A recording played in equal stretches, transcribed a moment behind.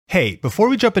Hey, before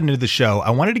we jump into the show, I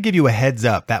wanted to give you a heads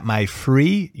up that my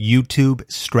free YouTube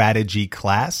strategy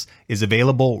class is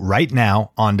available right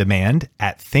now on demand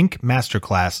at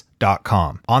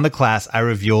thinkmasterclass.com. On the class, I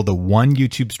reveal the one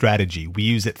YouTube strategy we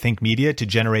use at Think Media to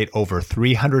generate over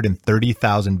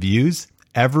 330,000 views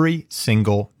every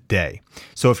single day.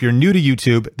 So if you're new to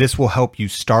YouTube, this will help you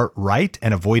start right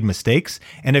and avoid mistakes.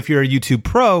 And if you're a YouTube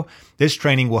pro, this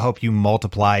training will help you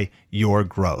multiply your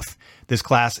growth. This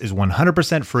class is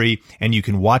 100% free, and you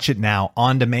can watch it now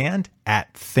on demand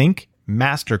at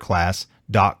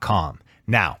thinkmasterclass.com.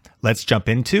 Now, let's jump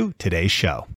into today's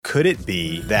show. Could it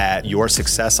be that your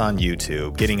success on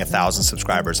YouTube, getting 1,000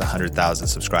 subscribers, 100,000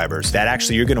 subscribers, that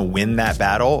actually you're going to win that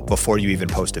battle before you even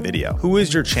post a video? Who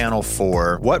is your channel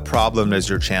for? What problem does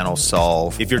your channel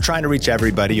solve? If you're trying to reach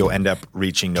everybody, you'll end up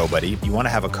reaching nobody. You want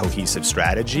to have a cohesive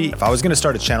strategy. If I was going to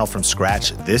start a channel from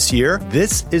scratch this year,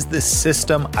 this is the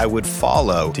system I would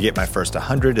follow to get my first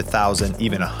 100, 1,000,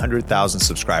 even 100,000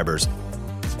 subscribers.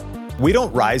 We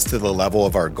don't rise to the level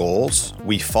of our goals.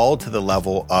 We fall to the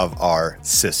level of our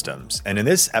systems. And in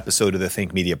this episode of the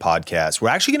Think Media podcast, we're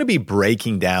actually going to be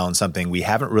breaking down something we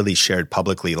haven't really shared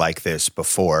publicly like this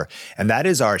before. And that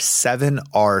is our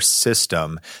 7R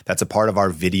system that's a part of our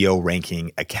Video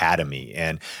Ranking Academy.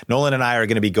 And Nolan and I are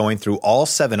going to be going through all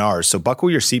 7Rs. So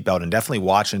buckle your seatbelt and definitely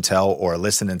watch until or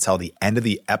listen until the end of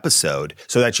the episode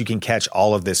so that you can catch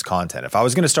all of this content. If I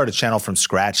was going to start a channel from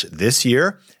scratch this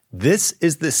year, this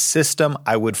is the system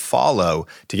I would follow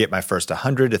to get my first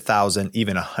 100, 1,000,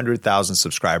 even 100,000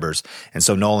 subscribers. And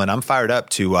so, Nolan, I'm fired up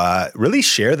to really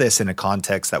share this in a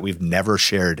context that we've never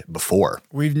shared before.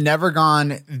 We've never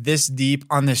gone this deep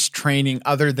on this training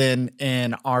other than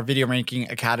in our Video Ranking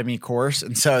Academy course.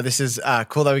 And so this is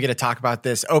cool that we get to talk about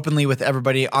this openly with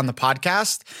everybody on the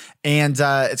podcast. And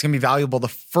it's going to be valuable. The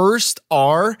first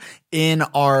R in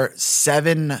our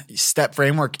 7-step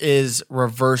framework is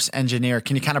reverse engineer.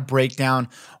 Can you kind of break down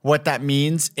what that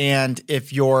means? And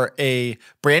if you're a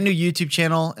brand new YouTube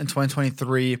channel in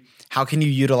 2023, how can you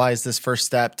utilize this first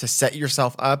step to set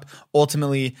yourself up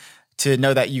ultimately to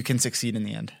know that you can succeed in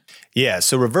the end? Yeah,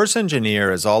 so reverse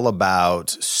engineer is all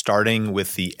about starting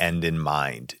with the end in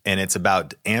mind. And it's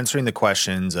about answering the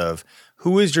questions of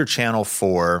who is your channel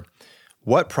for?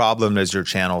 What problem does your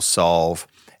channel solve?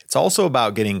 It's also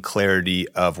about getting clarity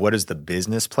of what is the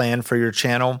business plan for your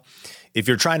channel. If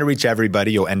you're trying to reach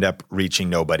everybody, you'll end up reaching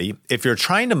nobody. If you're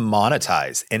trying to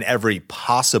monetize in every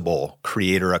possible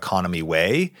creator economy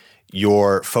way,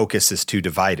 your focus is too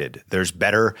divided. There's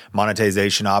better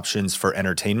monetization options for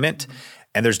entertainment,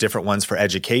 and there's different ones for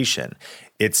education.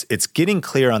 It's getting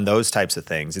clear on those types of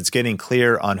things. It's getting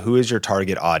clear on who is your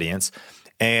target audience.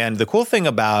 And the cool thing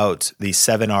about the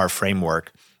 7R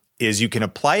framework is you can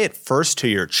apply it first to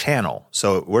your channel.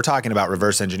 So we're talking about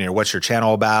reverse engineer. What's your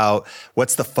channel about?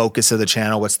 What's the focus of the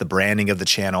channel? What's the branding of the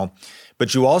channel?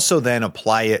 But you also then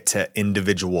apply it to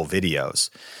individual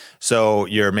videos. So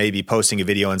you're maybe posting a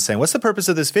video and saying, what's the purpose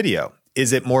of this video?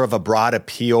 Is it more of a broad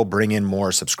appeal, bring in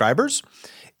more subscribers?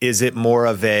 Is it more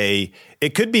of it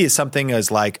could be something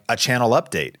as like a channel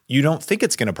update. You don't think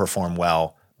it's going to perform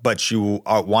well, but you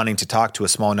are wanting to talk to a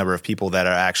small number of people that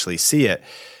are actually see it.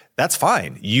 That's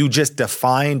fine. You just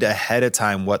defined ahead of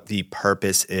time what the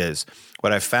purpose is.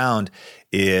 What I found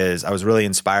is I was really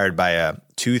inspired by a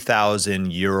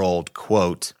 2,000-year-old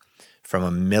quote from a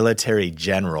military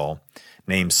general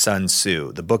named Sun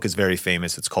Tzu. The book is very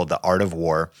famous. It's called The Art of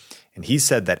War. And he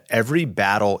said that every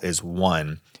battle is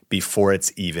won before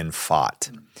it's even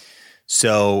fought.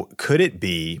 So could it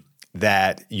be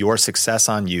that your success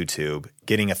on YouTube,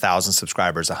 getting 1,000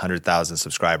 subscribers, 100,000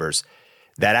 subscribers,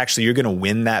 that actually you're going to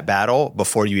win that battle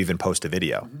before you even post a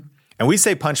video? And we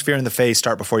say punch fear in the face,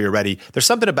 start before you're ready. There's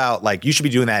something about like you should be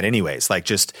doing that anyways, like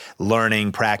just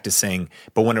learning, practicing.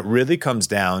 But when it really comes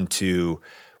down to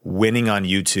winning on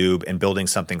YouTube and building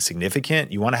something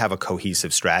significant, you want to have a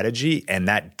cohesive strategy. And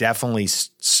that definitely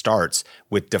starts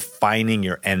with defining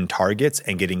your end targets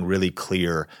and getting really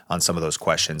clear on some of those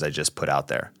questions I just put out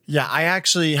there. Yeah, I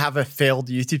actually have a failed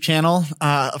YouTube channel.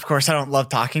 Of course, I don't love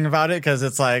talking about it because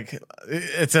it's like,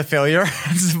 it's a failure.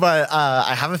 But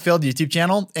I have a failed YouTube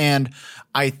channel, and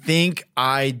I think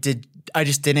I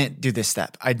just didn't do this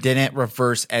step. I didn't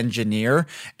reverse engineer.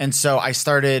 And so I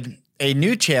started a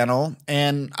new channel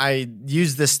and I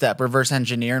used this step, reverse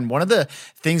engineer. And one of the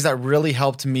things that really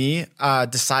helped me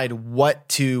decide what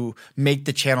to make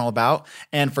the channel about.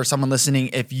 And for someone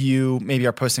listening, if you maybe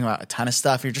are posting about a ton of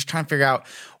stuff, you're just trying to figure out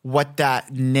what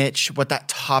that niche, what that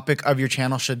topic of your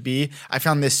channel should be. I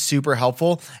found this super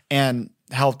helpful and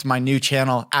helped my new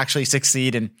channel actually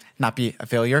succeed and not be a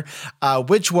failure,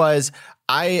 which was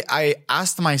I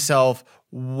asked myself,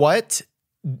 what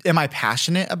am I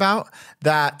passionate about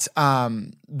that?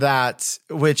 That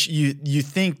which you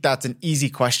think that's an easy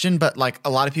question, but like a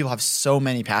lot of people have so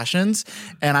many passions,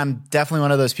 and I'm definitely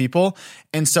one of those people.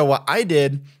 And so what I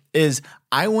did is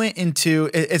I went into,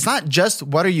 it's not just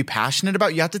what are you passionate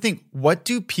about? You have to think, what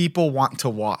do people want to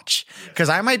watch? Because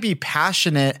I might be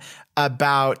passionate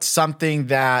about something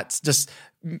that's just,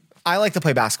 I like to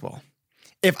play basketball.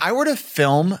 If I were to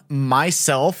film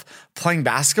myself playing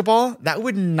basketball, that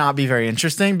would not be very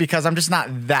interesting because I'm just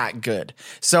not that good.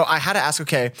 So I had to ask,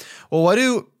 okay, well, what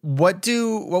would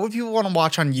people want to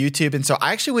watch on YouTube? And so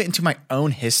I actually went into my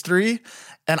own history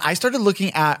and I started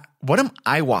looking at what am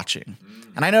I watching?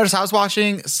 And I noticed I was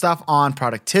watching stuff on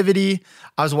productivity.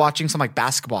 I was watching some like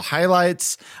basketball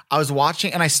highlights. I was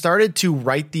watching, and I started to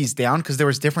write these down because there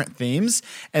was different themes.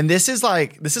 And this is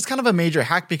kind of a major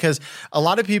hack because a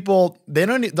lot of people, they're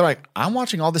like, I'm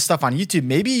watching all this stuff on YouTube.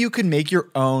 Maybe you could make your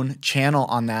own channel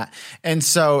on that. And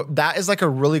so that is like a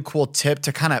really cool tip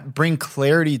to kind of bring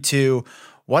clarity to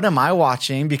what am I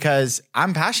watching because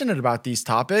I'm passionate about these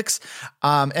topics.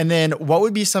 And then what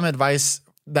would be some advice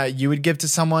that you would give to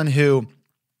someone who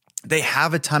they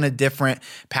have a ton of different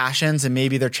passions and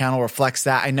maybe their channel reflects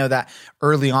that? I know that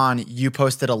early on you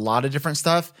posted a lot of different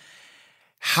stuff.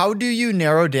 How do you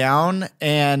narrow down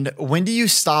and when do you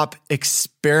stop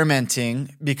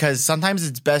experimenting? Because sometimes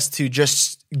it's best to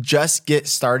just get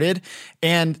started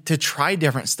and to try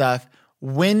different stuff.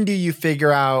 When do you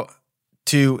figure out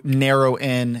to narrow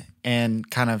in and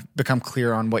kind of become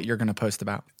clear on what you're going to post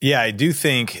about? Yeah, I do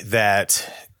think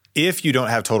that if you don't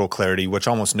have total clarity, which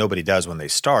almost nobody does when they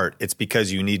start, it's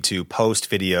because you need to post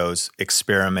videos,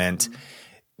 experiment.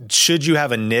 Should you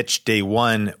have a niche day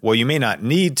one? Well, you may not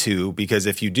need to, because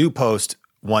if you do post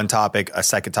one topic, a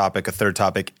second topic, a third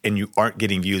topic, and you aren't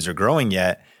getting views or growing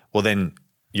yet, well, then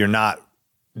you're not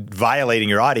violating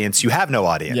your audience. You have no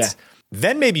audience. Yeah.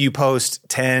 Then maybe you post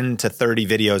 10 to 30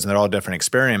 videos and they're all different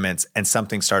experiments and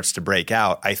something starts to break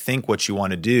out. I think what you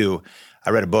want to do, I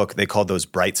read a book, they called those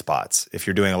bright spots. If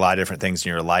you're doing a lot of different things in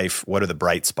your life, what are the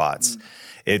bright spots?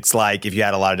 It's like if you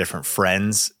had a lot of different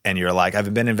friends and you're like,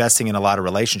 I've been investing in a lot of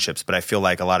relationships, but I feel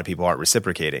like a lot of people aren't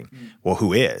reciprocating. Well,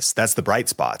 who is? That's the bright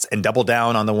spots. And double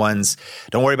down on the ones,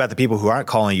 don't worry about the people who aren't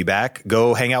calling you back.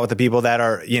 Go hang out with the people that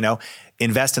are,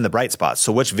 invest in the bright spots.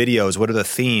 So which videos, what are the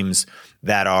themes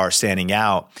that are standing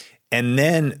out? And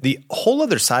then the whole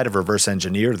other side of reverse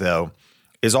engineer, though,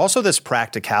 is also this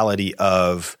practicality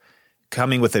of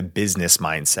coming with a business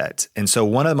mindset. And so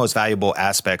one of the most valuable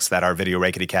aspects that our Video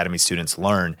Rake It Academy students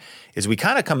learn is we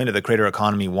kind of come into the creator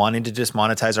economy wanting to just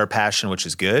monetize our passion, which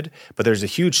is good, but there's a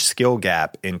huge skill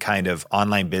gap in kind of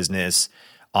online business,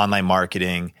 online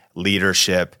marketing,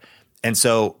 leadership. And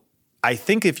so I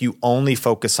think if you only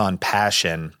focus on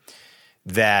passion,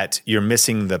 that you're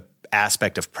missing the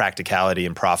aspect of practicality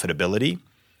and profitability.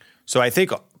 So I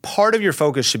think part of your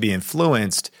focus should be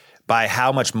influenced by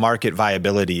how much market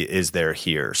viability is there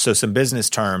here. So some business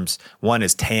terms, one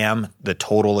is TAM, the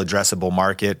total addressable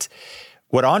market.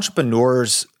 What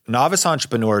novice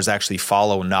entrepreneurs actually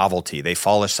follow novelty. They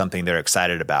follow something they're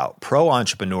excited about. Pro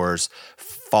entrepreneurs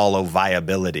follow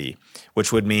viability,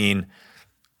 which would mean,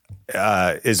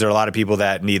 is there a lot of people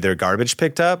that need their garbage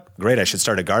picked up? Great, I should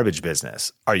start a garbage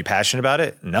business. Are you passionate about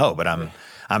it? No, but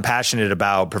I'm passionate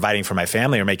about providing for my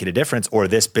family or making a difference, or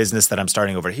this business that I'm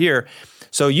starting over here.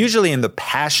 So usually in the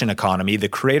passion economy, the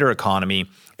creator economy,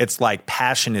 it's like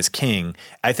passion is king.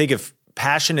 I think if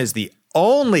passion is the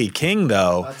only king,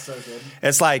 though, that's so good.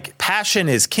 It's like passion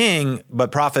is king,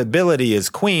 but profitability is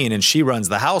queen, and she runs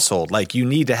the household. Like you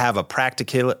need to have a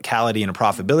practicality and a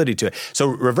profitability to it. So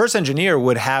reverse engineer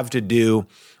would have to do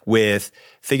with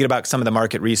thinking about some of the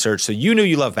market research. So you knew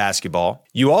you love basketball.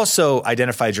 You also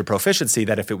identified your proficiency,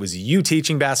 that if it was you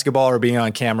teaching basketball or being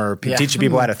on camera or teaching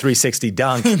people how to 360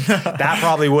 dunk, that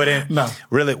probably wouldn't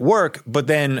really work. But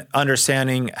then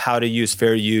understanding how to use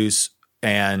fair use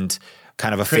and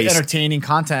kind of a create entertaining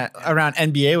content around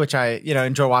NBA, which I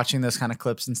enjoy watching those kind of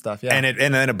clips and stuff. Yeah,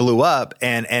 and then it blew up,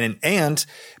 and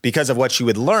because of what you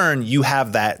would learn, you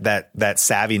have that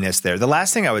savviness there. The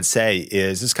last thing I would say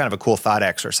is this is kind of a cool thought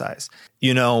exercise.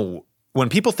 When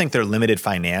people think they're limited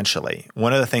financially,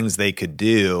 one of the things they could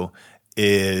do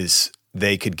is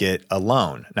they could get a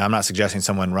loan. Now, I'm not suggesting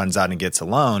someone runs out and gets a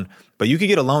loan, but you could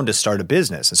get a loan to start a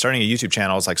business. And starting a YouTube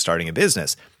channel is like starting a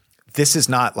business. This is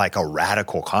not like a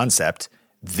radical concept.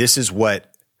 This is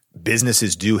what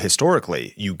businesses do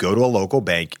historically. You go to a local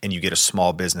bank and you get a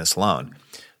small business loan.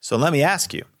 So let me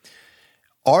ask you,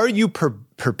 are you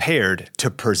prepared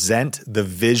to present the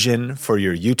vision for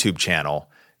your YouTube channel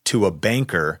to a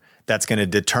banker that's going to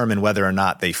determine whether or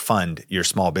not they fund your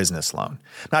small business loan.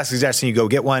 I'm not suggesting you go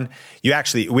get one. We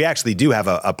actually do have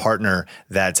a partner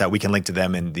that we can link to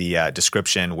them in the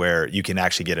description, where you can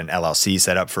actually get an LLC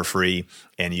set up for free,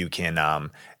 and you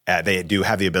can they do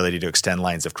have the ability to extend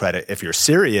lines of credit. If you're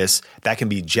serious, that can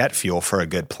be jet fuel for a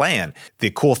good plan.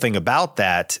 The cool thing about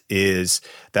that is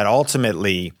that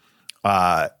ultimately,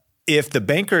 if the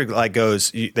banker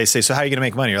goes, they say, so how are you going to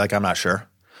make money? You're like, I'm not sure.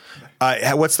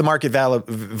 What's the market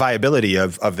viability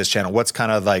of this channel? What's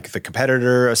kind of like the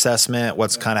competitor assessment?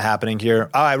 What's kind of happening here?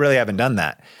 Oh, I really haven't done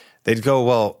that. They'd go,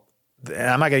 well,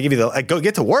 I'm not going to give you go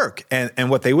get to work. And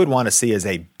what they would want to see is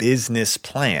a business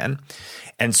plan.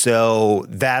 And so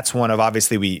that's one of,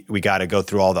 obviously we got to go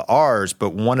through all the R's,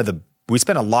 but we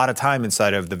spend a lot of time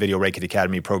inside of the Video Rate Kit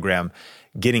Academy program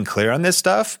getting clear on this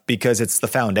stuff, because it's the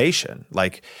foundation.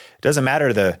 Like, it doesn't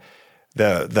matter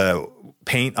the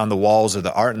paint on the walls or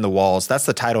the art in the walls. That's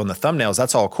the title and the thumbnails.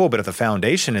 That's all cool. But if the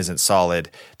foundation isn't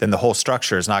solid, then the whole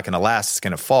structure is not going to last. It's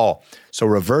going to fall. So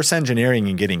reverse engineering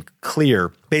and getting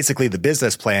clear, basically the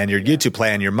business plan, your YouTube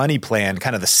plan, your money plan,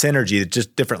 kind of the synergy,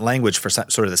 just different language for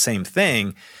sort of the same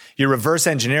thing. You're reverse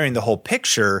engineering the whole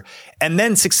picture. And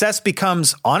then success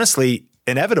becomes, honestly,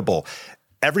 inevitable.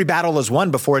 Every battle is won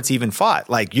before it's even fought.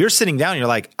 Like, you're sitting down, you're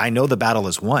like, I know the battle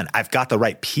is won. I've got the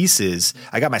right pieces.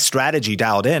 I got my strategy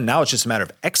dialed in. Now it's just a matter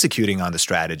of executing on the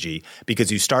strategy,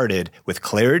 because you started with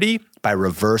clarity by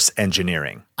reverse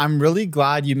engineering. I'm really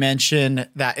glad you mentioned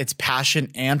that it's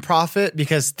passion and profit,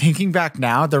 because thinking back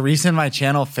now, the reason my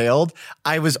channel failed,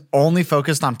 I was only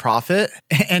focused on profit.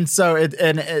 And so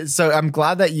I'm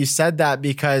glad that you said that,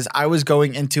 because I was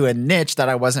going into a niche that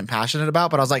I wasn't passionate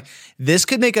about, but I was like, this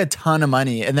could make a ton of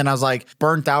money. And then I was like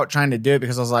burnt out trying to do it,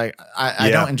 because I was like, I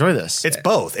don't enjoy this. It's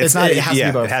both. It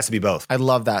has to be both. I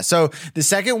love that. So the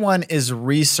second one is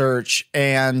research.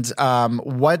 And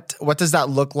what does that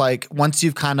look like once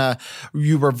you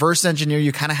reverse engineer?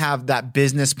 You kind of have that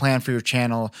business plan for your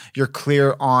channel. You're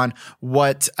clear on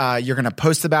what you're going to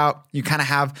post about. You kind of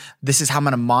have, this is how I'm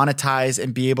going to monetize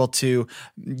and be able to,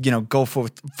 go for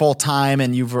full time.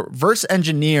 And you've reverse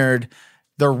engineered.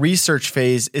 The research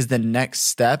phase is the next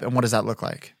step. And what does that look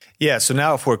like? Yeah. So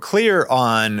now if we're clear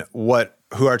on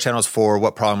who our channel is for,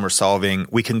 what problem we're solving,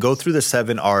 we can go through the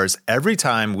 7 R's every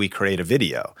time we create a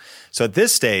video. So at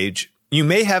this stage, you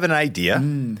may have an idea.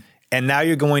 And now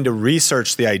you're going to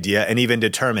research the idea and even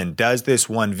determine, does this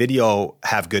one video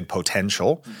have good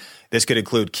potential? This could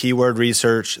include keyword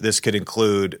research. This could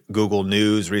include Google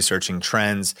News, researching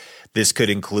trends. This could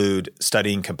include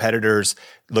studying competitors,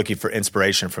 looking for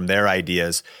inspiration from their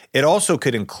ideas. It also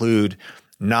could include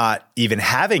not even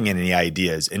having any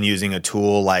ideas and using a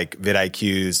tool like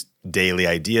vidIQ's daily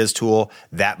ideas tool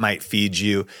that might feed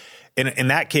you. In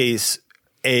that case,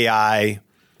 AI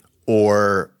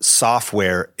or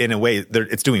software, in a way,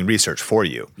 it's doing research for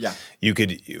you. Yeah. You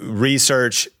could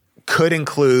research, could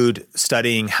include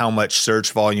studying how much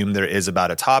search volume there is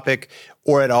about a topic,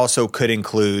 or it also could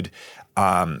include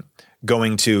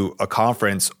going to a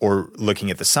conference or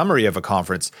looking at the summary of a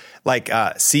conference. Like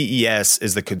CES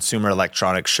is the Consumer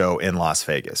Electronics Show in Las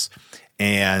Vegas.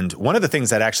 And one of the things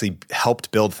that actually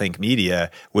helped build Think Media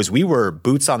was we were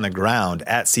boots on the ground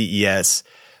at CES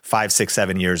 5, 6,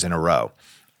 7 years in a row.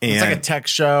 And it's like a tech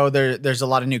show. There's a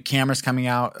lot of new cameras coming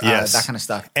out, yes, that kind of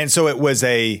stuff. And so it was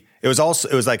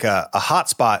like a hot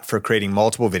spot for creating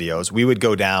multiple videos. We would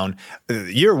go down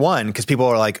year one, because people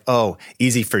are like, oh,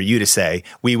 easy for you to say.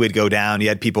 We would go down. You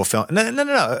had people film.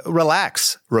 No.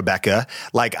 Relax, Rebecca.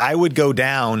 Like, I would go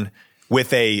down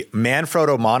with a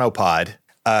Manfrotto monopod,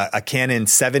 a Canon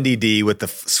 70D with the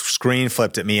screen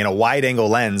flipped at me, and a wide angle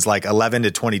lens, like 11 to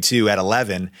 22 at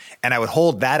 11. And I would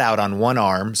hold that out on one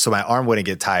arm so my arm wouldn't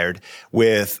get tired,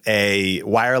 with a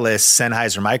wireless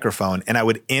Sennheiser microphone. And I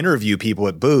would interview people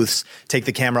at booths, take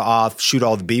the camera off, shoot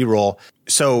all the B-roll.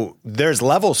 So there's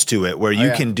levels to it where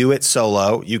you can do it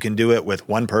solo. You can do it with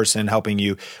one person helping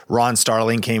you. Ron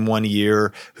Starling came one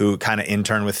year, who kind of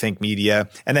interned with Think Media.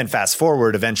 And then fast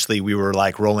forward, eventually we were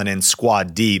like rolling in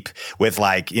squad deep with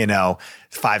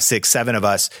 5, 6, 7 of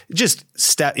us, just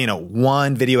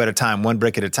one video at a time, one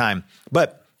brick at a time.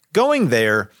 But going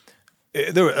there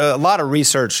a lot of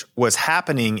research was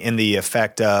happening in the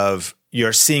effect of,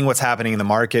 you're seeing what's happening in the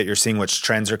market. You're seeing which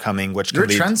trends are coming, which You're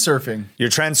trend surfing. You're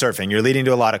trend surfing. You're leading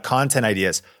to a lot of content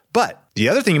ideas. But the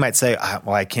other thing you might say,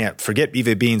 well, I can't forget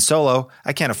even being solo.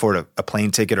 I can't afford a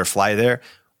plane ticket or fly there.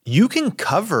 You can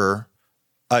cover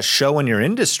a show in your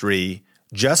industry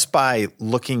just by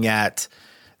looking at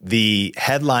the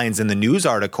headlines and the news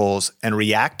articles and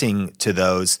reacting to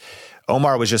those.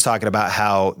 Omar was just talking about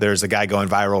how there's a guy going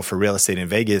viral for real estate in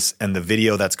Vegas, and the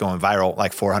video that's going viral,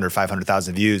 like 400,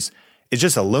 500,000 views, is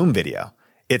just a Loom video.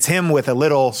 It's him with a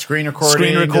little screen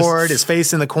record, his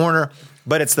face in the corner.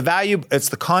 But it's the value, it's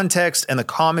the context and the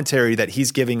commentary that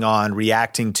he's giving on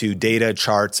reacting to data,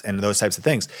 charts, and those types of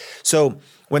things. So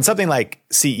when something like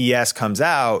CES comes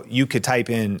out, you could type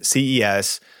in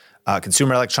CES,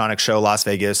 Consumer Electronics Show, Las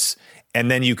Vegas, and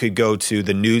then you could go to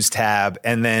the news tab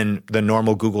and then the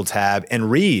normal Google tab and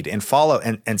read and follow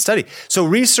and study. So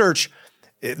research,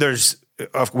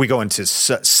 we go into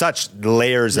such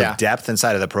layers of depth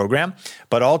inside of the program,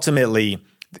 but ultimately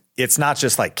it's not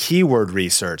just like keyword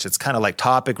research. It's kind of like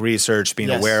topic research,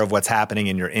 being aware of what's happening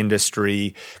in your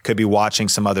industry, could be watching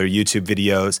some other YouTube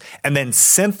videos, and then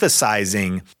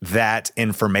synthesizing that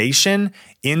information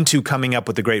into coming up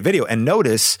with a great video. And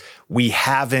notice we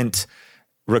haven't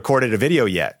recorded a video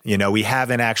yet. We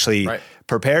haven't actually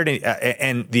prepared.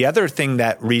 And the other thing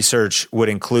that research would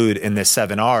include in this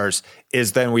 7 R's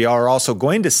is then we are also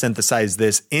going to synthesize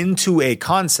this into a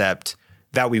concept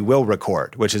that we will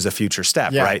record, which is a future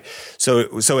step, right? So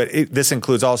this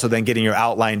includes also then getting your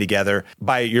outline together.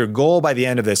 Your goal by the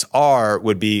end of this R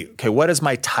would be, okay, what is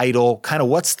my title? Kind of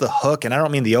what's the hook? And I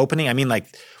don't mean the opening. I mean like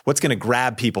what's going to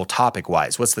grab people topic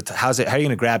wise? How are you going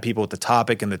to grab people with the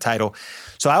topic and the title?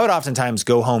 So I would oftentimes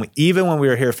go home, even when we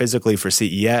were here physically for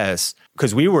CES,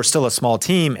 because we were still a small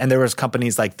team, and there was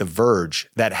companies like The Verge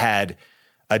that had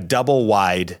a double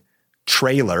wide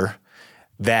trailer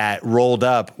that rolled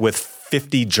up with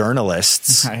 50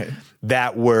 journalists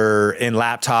that were in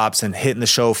laptops and hitting the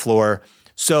show floor.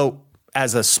 So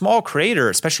as a small creator,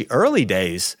 especially early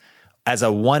days, as a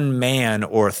 1-man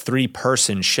or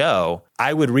 3-person show,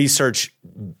 I would research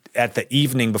at the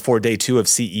evening before day 2 of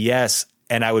CES,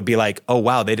 and I would be like, oh,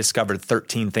 wow, they discovered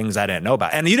 13 things I didn't know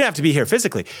about. And you didn't have to be here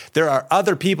physically. There are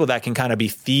other people that can kind of be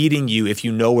feeding you if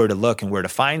you know where to look and where to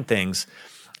find things.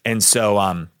 And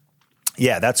so,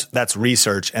 that's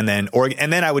research. And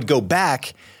then I would go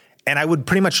back and I would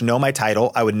pretty much know my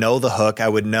title. I would know the hook. I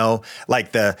would know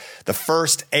like the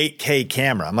first 8K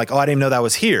camera. I'm like, oh, I didn't even know that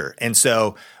was here. And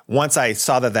so once I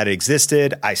saw that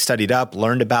existed, I studied up,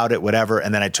 learned about it, whatever,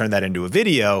 and then I turned that into a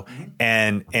video,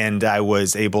 and I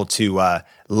was able to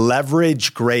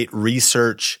leverage great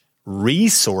research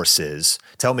resources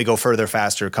to help me go further,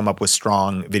 faster, come up with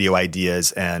strong video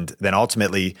ideas, and then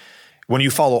ultimately, when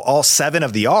you follow all 7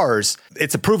 of the R's,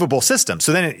 it's a provable system.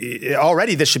 So then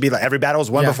already this should be like every battle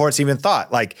is won before it's even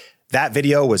thought. Like that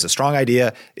video was a strong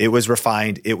idea. It was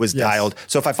refined. It was dialed.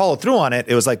 So if I follow through on it,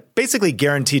 it was like basically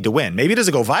guaranteed to win. Maybe it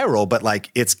doesn't go viral, but like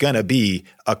it's going to be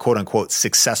a quote unquote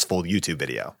successful YouTube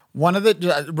video. One of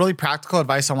the really practical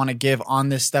advice I want to give on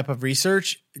this step of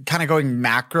research, kind of going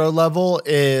macro level,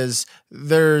 is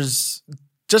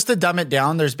just to dumb it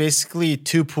down, there's basically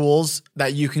 2 pools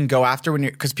that you can go after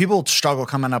because people struggle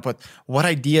coming up with what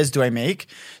ideas do I make.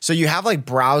 So you have like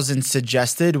browse and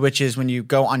suggested, which is when you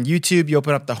go on YouTube, you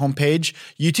open up the homepage,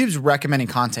 YouTube's recommending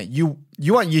content. You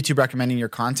want YouTube recommending your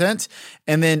content.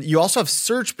 And then you also have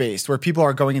search based, where people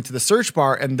are going into the search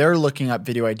bar and they're looking up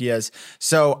video ideas.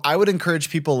 So I would encourage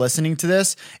people listening to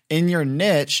this in your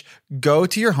niche, go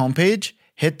to your homepage,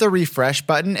 hit the refresh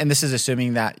button. And this is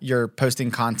assuming that you're posting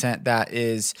content that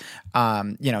is,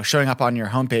 showing up on your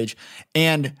homepage,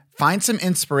 and find some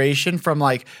inspiration from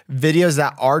like videos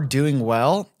that are doing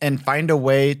well, and find a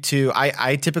way to,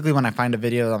 I typically, when I find a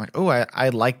video, I'm like, oh, I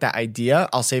like that idea.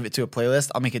 I'll save it to a playlist.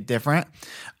 I'll make it different.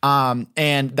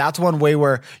 And that's one way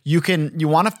where you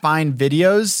want to find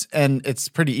videos, and it's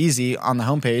pretty easy on the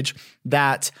homepage,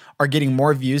 that are getting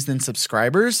more views than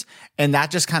subscribers. And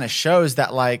that just kind of shows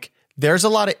that like, there's a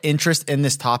lot of interest in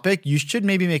this topic. You should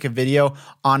maybe make a video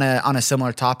on a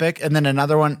similar topic. And then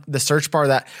another one, the search bar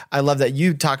that I love that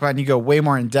you talk about and you go way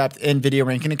more in depth in Video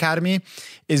Ranking Academy,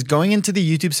 is going into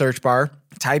the YouTube search bar,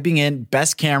 typing in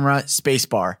best camera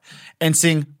spacebar, and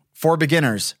seeing for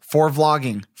beginners, for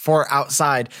vlogging, for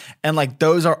outside. And like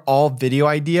those are all video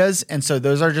ideas. And so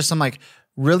those are just some like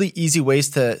really easy ways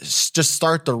to just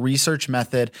start the research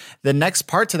method. The next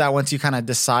part to that, once you kind of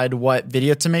decide what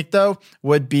video to make though,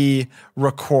 would be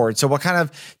record. So what kind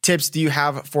of tips do you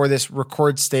have for this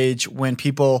record stage when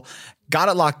people got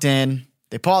it locked in,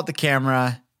 they pull out the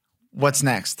camera, what's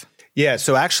next? Yeah.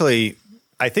 So actually,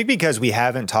 I think because we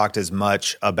haven't talked as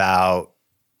much about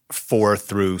 4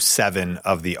 through 7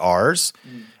 of the R's,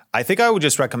 I think I would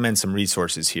just recommend some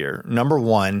resources here. Number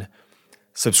 1,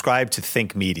 subscribe to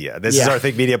Think Media. This is our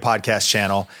Think Media podcast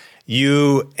channel.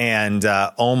 You and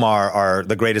Omar are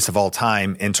the greatest of all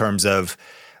time in terms of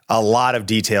a lot of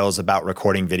details about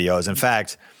recording videos. In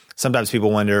fact, sometimes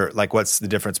people wonder, like, what's the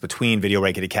difference between Video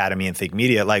Ranking Academy and Think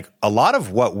Media? Like, a lot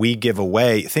of what we give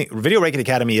away, Video Ranking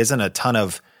Academy isn't a ton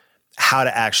of how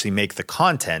to actually make the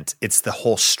content. It's the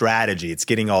whole strategy. It's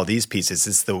getting all these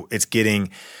pieces. It's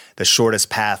getting the shortest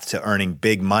path to earning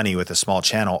big money with a small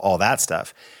channel, all that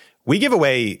stuff. We give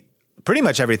away pretty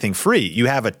much everything free. You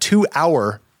have a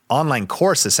 2-hour online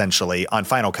course essentially on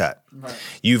Final Cut. Right.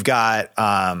 You've got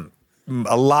a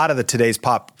lot of today's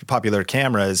popular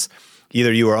cameras.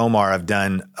 Either you or Omar have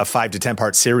done a 5 to 10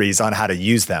 part series on how to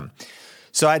use them.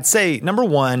 So I'd say number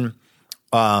one,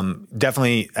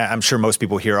 definitely, I'm sure most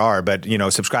people here are, but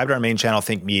subscribe to our main channel,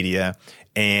 Think Media,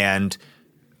 and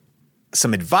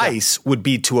some advice would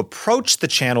be to approach the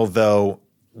channel though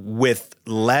with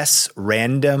less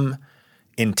random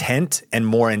intent and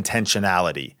more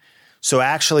intentionality. So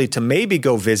actually to maybe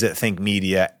go visit Think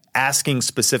Media, asking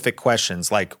specific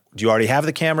questions like, do you already have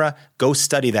the camera? Go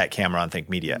study that camera on Think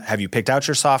Media. Have you picked out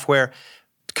your software?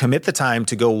 Commit the time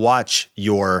to go watch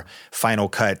your Final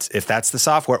Cut, if that's the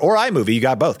software, or iMovie, you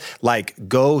got both. Like,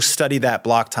 go study that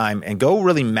block time and go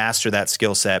really master that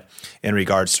skill set in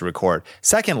regards to record.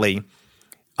 Secondly,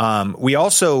 we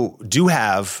also do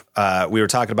have, we were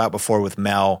talking about before with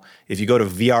Mel, if you go to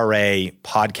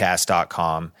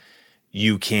vrapodcast.com,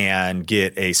 you can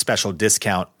get a special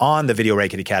discount on the Video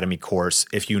Ranking Academy course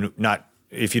if you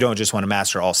don't just want to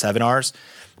master all 7 Rs.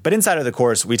 But inside of the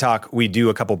course, we do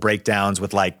a couple breakdowns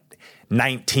with like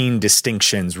 19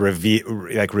 distinctions,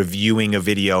 reviewing a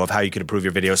video of how you could improve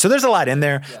your video. So there's a lot in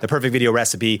there, the perfect video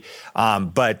recipe.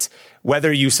 But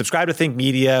whether you subscribe to Think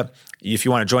Media, if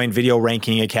you want to join Video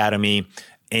Ranking Academy,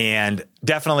 and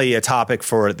definitely a topic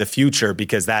for the future,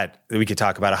 because that we could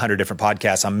talk about 100 different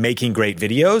podcasts on making great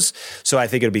videos. So I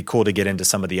think it'd be cool to get into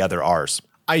some of the other R's.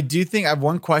 I do think I have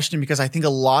one question, because I think a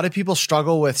lot of people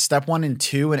struggle with step 1 and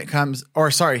 2 when it comes,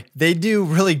 they do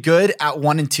really good at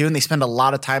 1 and 2 and they spend a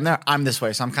lot of time there. I'm this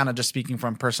way. So I'm kind of just speaking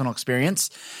from personal experience,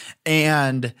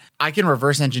 and I can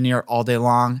reverse engineer all day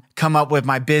long, come up with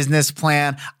my business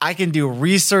plan. I can do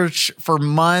research for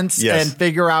months and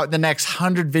figure out the next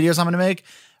 100 videos I'm going to make.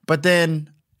 But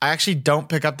then I actually don't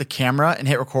pick up the camera and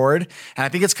hit record. And I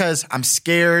think it's because I'm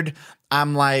scared.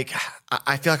 I'm like,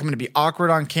 I feel like I'm going to be awkward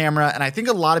on camera. And I think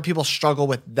a lot of people struggle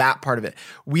with that part of it.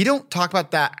 We don't talk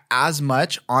about that as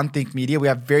much on Think Media. We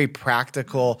have very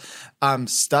practical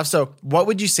stuff. So what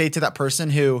would you say to that person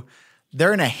who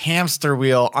they're in a hamster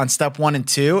wheel on step 1 and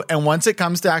 2, and once it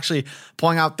comes to actually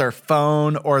pulling out their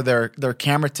phone or their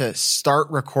camera to start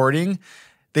recording,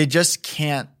 they just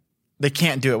can't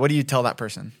do it? What do you tell that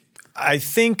person? I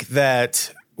think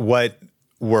that what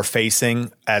we're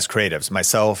facing as creatives,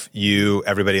 myself, you,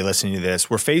 everybody listening to this,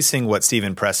 we're facing what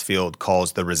Steven Pressfield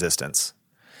calls the resistance.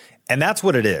 And that's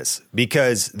what it is,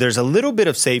 because there's a little bit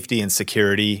of safety and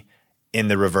security in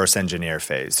the reverse engineer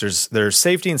phase. There's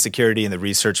safety and security in the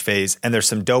research phase, and there's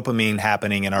some dopamine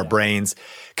happening in our brains,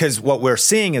 because what we're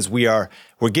seeing is we're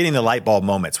getting the light bulb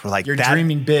moments. We're like, you're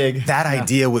dreaming big. That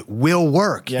idea will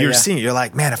work. You're seeing it. You're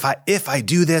like, man, if I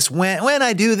do this, when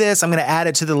I do this, I'm going to add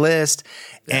it to the list.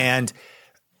 Yeah. And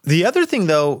the other thing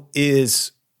though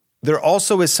is there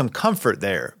also is some comfort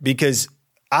there, because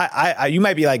you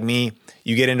might be like me.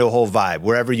 You get into a whole vibe.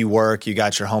 Wherever you work, you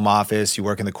got your home office, you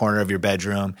work in the corner of your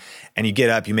bedroom, and you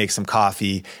get up, you make some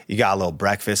coffee, you got a little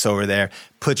breakfast over there,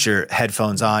 put your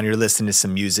headphones on, you're listening to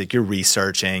some music, you're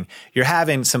researching, you're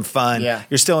having some fun. Yeah.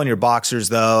 You're still in your boxers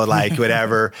though, like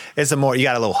whatever. You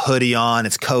got a little hoodie on,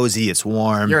 it's cozy, it's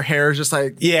warm. Your hair is just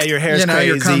like, your hair's crazy.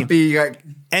 You're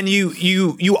comfy. And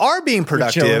you are being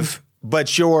productive,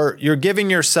 but you're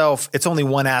giving yourself, it's only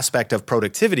one aspect of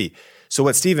productivity. So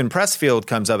what Steven Pressfield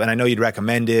comes up, and I know you'd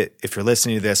recommend it if you're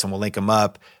listening to this, and we'll link him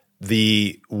up.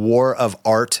 The War of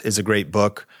Art is a great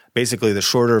book. Basically, the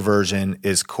shorter version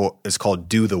is called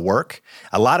Do the Work.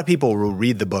 A lot of people will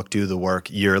read the book Do the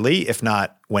Work yearly, if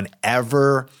not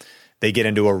whenever they get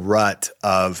into a rut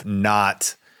of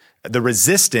not. The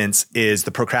resistance is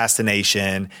the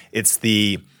procrastination. It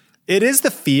is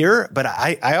the fear, but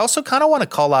I also kind of want to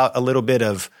call out a little bit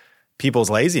of people's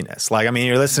laziness. Like, I mean,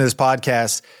 you're listening to this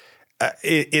podcast.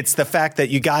 It's the fact that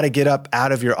you got to get up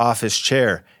out of your office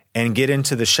chair and get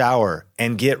into the shower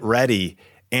and get ready.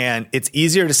 And it's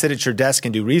easier to sit at your desk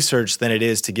and do research than it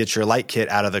is to get your light kit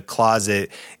out of the closet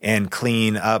and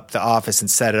clean up the office and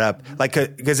set it up. Like,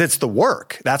 because it's the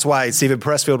work. That's why Steven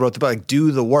Pressfield wrote the book, like,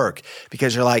 do the work,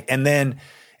 because you're like,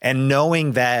 and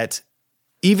knowing that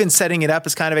even setting it up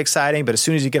is kind of exciting, but as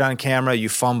soon as you get on camera, you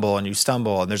fumble and you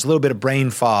stumble, and there's a little bit of brain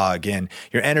fog and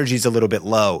your energy's a little bit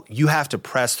low. You have to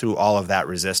press through all of that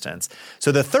resistance.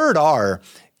 So the third R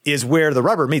is where the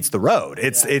rubber meets the road.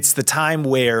 It's the time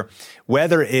where,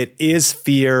 whether it is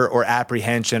fear or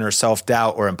apprehension or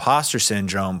self-doubt or imposter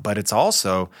syndrome, but it's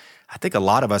also, I think a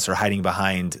lot of us are hiding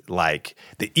behind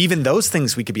even those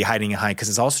things we could be hiding behind, because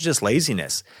it's also just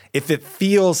laziness. If it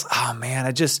feels, oh man,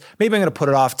 maybe I'm going to put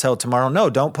it off till tomorrow.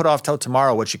 No, don't put off till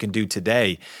tomorrow what you can do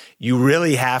today. You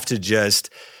really have to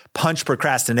just punch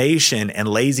procrastination and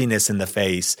laziness in the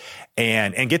face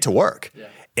and get to work. Yeah.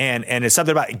 And it's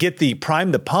something about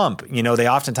prime the pump. You know, they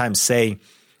oftentimes say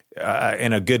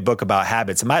in a good book about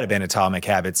habits, it might have been Atomic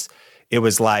Habits. It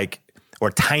was or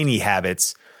Tiny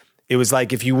Habits. It was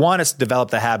like, if you want to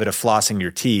develop the habit of flossing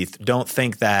your teeth, don't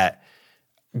think that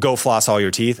go floss all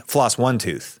your teeth, floss one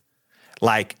tooth.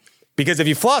 Because if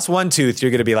you floss one tooth,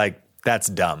 you're going to be like, that's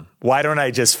dumb. Why don't I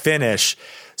just finish?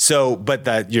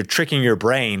 You're tricking your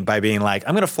brain by being like,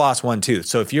 I'm going to floss one tooth.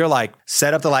 So if you're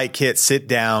set up the light kit, sit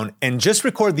down, and just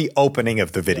record the opening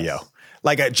of the video.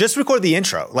 Yes. Just record the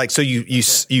intro. So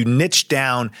you niche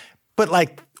down, but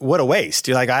what a waste.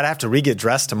 You're I'd have to re-get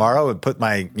dressed tomorrow and put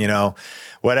my,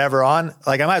 whatever on.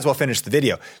 I might as well finish the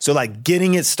video. So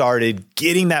getting it started,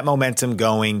 getting that momentum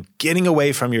going, getting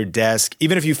away from your desk,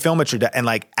 even if you film at your desk, and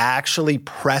actually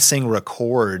pressing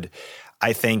record,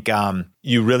 I think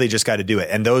you really just got to do it.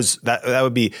 And that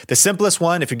would be the simplest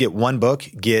one. If you get one book,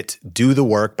 get Do the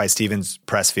Work by Steven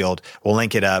Pressfield. We'll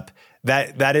link it up.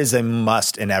 That is a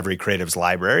must in every creative's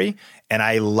library. And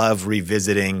I love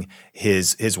revisiting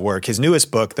his work. His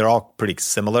newest book, they're all pretty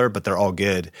similar, but they're all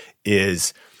good,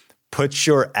 is Put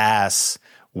Your Ass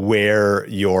Where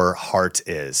Your Heart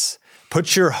Is.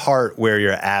 Put your heart where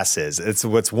your ass is. It's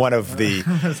what's one of the,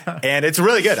 and it's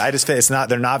really good.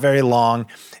 They're not very long.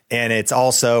 And it's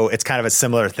kind of a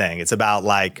similar thing. It's about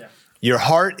your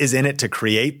heart is in it to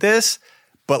create this,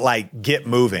 but get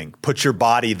moving, put your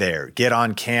body there, get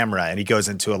on camera. And he goes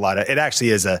into a lot of, it actually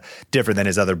is different than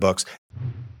his other books.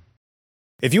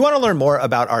 If you want to learn more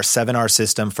about our 7R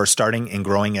system for starting and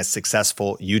growing a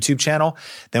successful YouTube channel,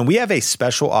 then we have a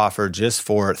special offer just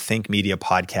for Think Media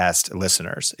podcast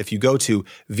listeners. If you go to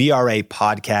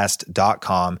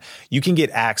vrapodcast.com, you can get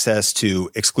access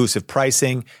to exclusive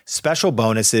pricing, special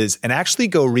bonuses, and actually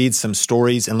go read some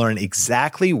stories and learn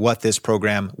exactly what this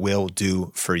program will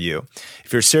do for you.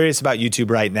 If you're serious about YouTube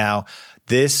right now,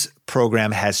 this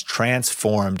program has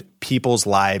transformed people's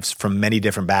lives from many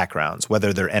different backgrounds,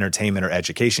 whether they're entertainment or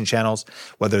education channels,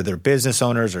 whether they're business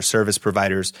owners or service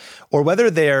providers, or whether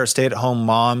they're stay-at-home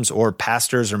moms or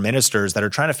pastors or ministers that are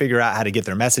trying to figure out how to get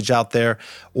their message out there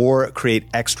or create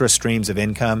extra streams of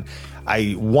income.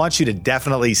 I want you to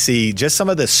definitely see just some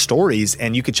of the stories,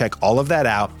 and you can check all of that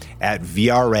out at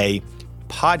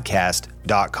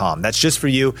vrapodcast.com. That's just for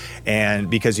you, and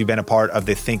because you've been a part of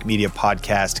the Think Media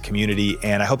podcast community.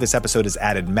 And I hope this episode has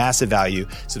added massive value.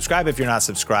 Subscribe if you're not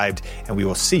subscribed, and we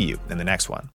will see you in the next one.